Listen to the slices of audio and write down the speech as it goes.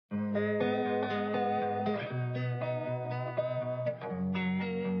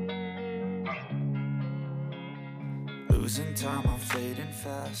losing time, I'm fading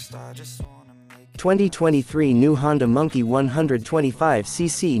fast. I just wanna make 2023 new Honda Monkey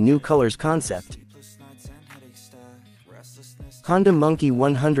 125cc New Colors Concept. Honda Monkey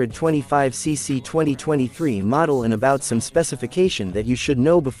 125cc 2023 model, and about some specification that you should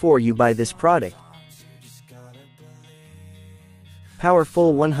know before you buy this product.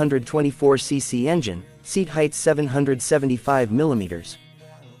 Powerful 124cc engine, seat height 775mm.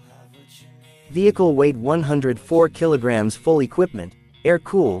 Vehicle weight 104 kilograms. Full equipment,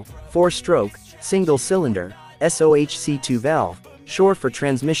 air-cooled, 4-stroke, single-cylinder, SOHC2 valve, Shore for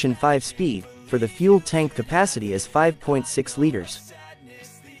transmission 5-speed, for the fuel tank capacity is 5.6 liters.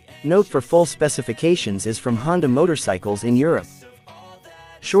 Note for full specifications is from Honda Motorcycles in Europe.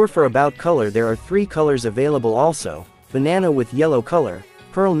 Shore for about color, there are 3 colors available also: banana with yellow color,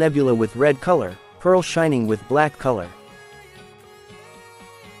 pearl nebula with red color, pearl shining with black color.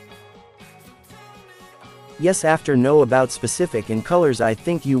 Yes, after know about specific and colors, I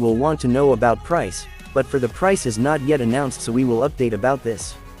think you will want to know about price, but for the price is not yet announced, so we will update about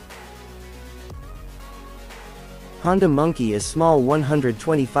this. Honda Monkey is small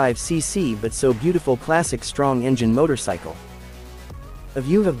 125cc but so beautiful classic strong engine motorcycle. If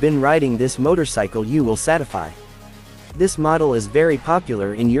you have been riding this motorcycle you will satisfy. This model is very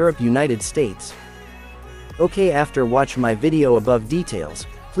popular in Europe, United States. Okay, after watch my video above details,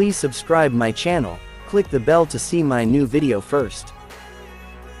 please subscribe my channel, click the bell to see my new video first.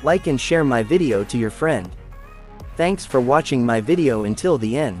 Like and share my video to your friend. Thanks for watching my video until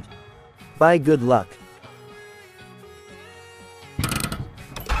the end. Bye, good luck.